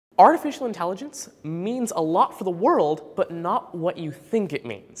Artificial intelligence means a lot for the world, but not what you think it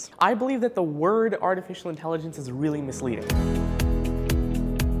means. I believe that the word artificial intelligence is really misleading.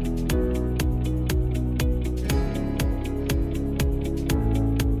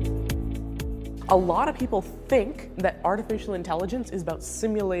 A lot of people think that artificial intelligence is about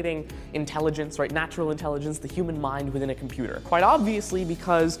simulating intelligence, right? Natural intelligence, the human mind within a computer. Quite obviously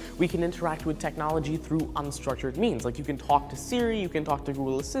because we can interact with technology through unstructured means. Like you can talk to Siri, you can talk to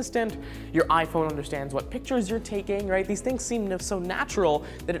Google Assistant, your iPhone understands what pictures you're taking, right? These things seem so natural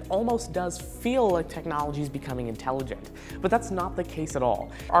that it almost does feel like technology is becoming intelligent. But that's not the case at all.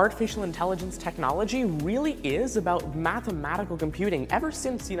 Artificial intelligence technology really is about mathematical computing. Ever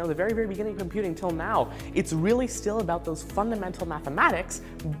since, the very, very beginning of computing till now, it's really still about those fundamental mathematics,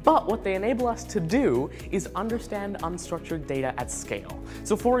 but what they enable us to do is understand unstructured data at scale.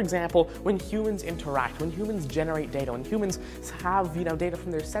 So for example, when humans interact, when humans generate data, when humans have data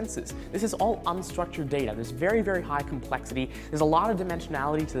from their senses, this is all unstructured data. There's very, very high complexity, there's a lot of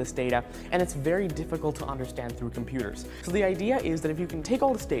dimensionality to this data, and it's very difficult to understand through computers. So the idea is that if you can take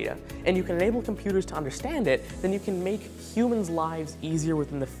all this data and you can enable computers to understand it, then you can make humans' lives easier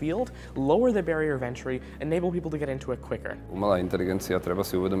within the field, lower the barrier of entry, enable people to get into it quicker. Umelá inteligencia, treba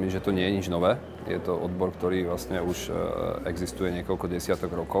si uvedomiť, že to nie je nič nové. Je to odbor, ktorý vlastne už existuje niekoľko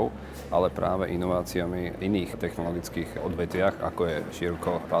desiatok rokov, ale práve inováciami iných technologických odvetviach, ako je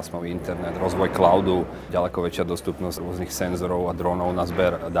širokopásmový internet, rozvoj cloudu, ďaleko väčšia dostupnosť rôznych senzorov a dronov na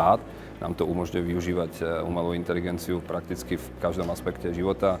zber dát, nám to umožňuje využívať umelú inteligenciu prakticky v každom aspekte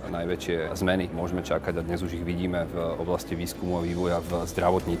života. Najväčšie zmeny môžeme čakať a dnes už ich vidíme v oblasti výskumu a vývoja v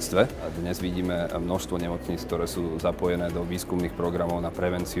zdravotníctve. Dnes vidíme množstvo nemocníc, ktoré sú zapojené do výskumných programov na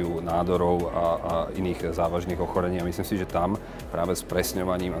prevenciu nádorov a iných závažných ochorení. A myslím si, že tam práve s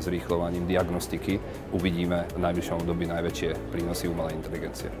presňovaním a zrýchľovaním diagnostiky uvidíme v najbližšom období najväčšie prínosy umelej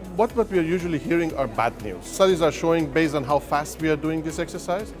inteligencie. What we are usually hearing are bad news. Studies are showing, based on how fast we are doing this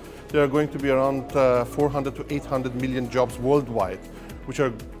exercise, there are going to be around 400 to 800 million jobs worldwide, which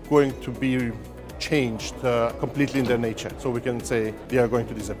are going to be changed completely in their nature. So we can say they are going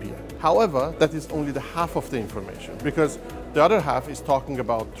to disappear. However, that is only the half of the information, because the other half is talking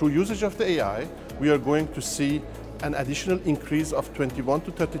about through usage of the AI, we are going to see an additional increase of 21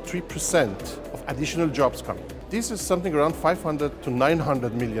 to 33% of additional jobs coming. This is something around 500 to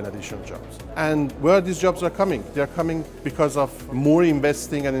 900 million additional jobs. And where these jobs are coming? They are coming because of more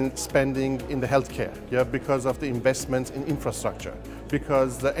investing and spending in the healthcare, because of the investments in infrastructure,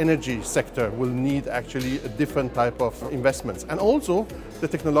 because the energy sector will need actually a different type of investments. And also the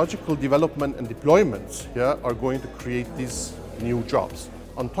technological development and deployments are going to create these new jobs.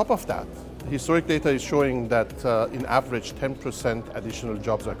 On top of that, historic data is showing that in average 10% additional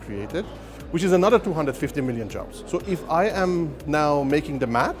jobs are created, which is another 250 million jobs. So if I am now making the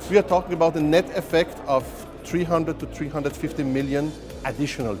math, we are talking about a net effect of 300 to 350 million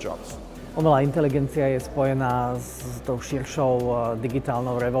additional jobs. Umelá inteligencia je spojená s tou širšou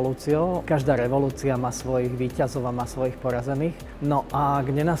digitálnou revolúciou. Každá revolúcia má svojich víťazov a má svojich porazených. No a ak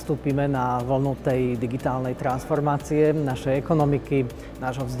nenastúpime na vlnu tej digitálnej transformácie našej ekonomiky,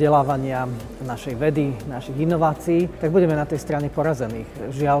 nášho vzdelávania, našej vedy, našich inovácií, tak budeme na tej strane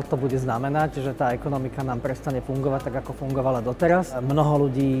porazených. Žiaľ, to bude znamenať, že tá ekonomika nám prestane fungovať tak, ako fungovala doteraz.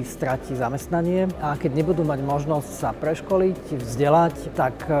 Mnoho ľudí stratí zamestnanie a keď nebudú mať možnosť sa preškoliť, vzdelať,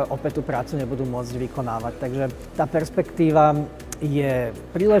 tak opäť tú prácu nebudú môcť vykonávať. Takže tá perspektíva je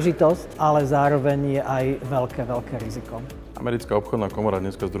príležitosť, ale zároveň je aj veľké riziko. Americká obchodná komora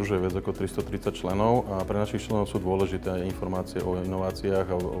dneska združuje viac ako 330 členov a pre našich členov sú dôležité informácie o inováciách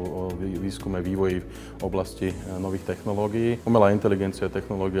a o výskume, vývoji v oblasti nových technológií. Umelá inteligencia je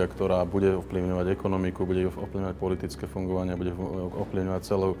technológia, ktorá bude ovplyvňovať ekonomiku, bude ovplyvňovať politické fungovanie, bude ovplyvňovať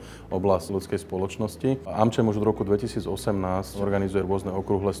celú oblasť ľudskej spoločnosti. AMČEM už od roku 2018 organizuje rôzne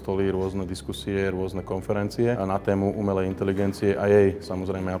okrúhle stoly, rôzne diskusie, rôzne konferencie na tému umelej inteligencie a jej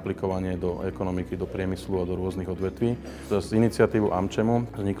samozrejme aplikovanie do ekonomiky, do priemyslu a do rôznych odvetví. Z iniciatívu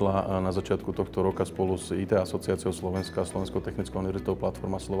AMČEMu vznikla na začiatku tohto roka spolu s IT asociáciou Slovenska a Slovenskou technickou univerzitou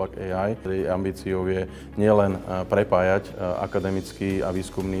platforma Slovak AI. Jej ambíciou je nielen prepájať akademický a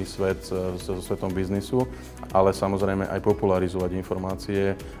výskumný svet so svetom biznisu, ale samozrejme aj popularizovať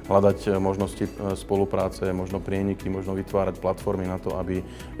informácie, hľadať možnosti spolupráce, možno prieniky, možno vytvárať platformy na to, aby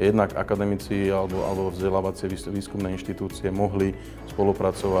jednak akademici alebo vzdelávacie výskumné inštitúcie mohli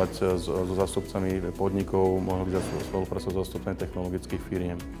spolupracovať so zástupcami podnikov, mohli spolupracovať so zástupcami technologických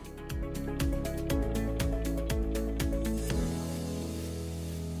firiem.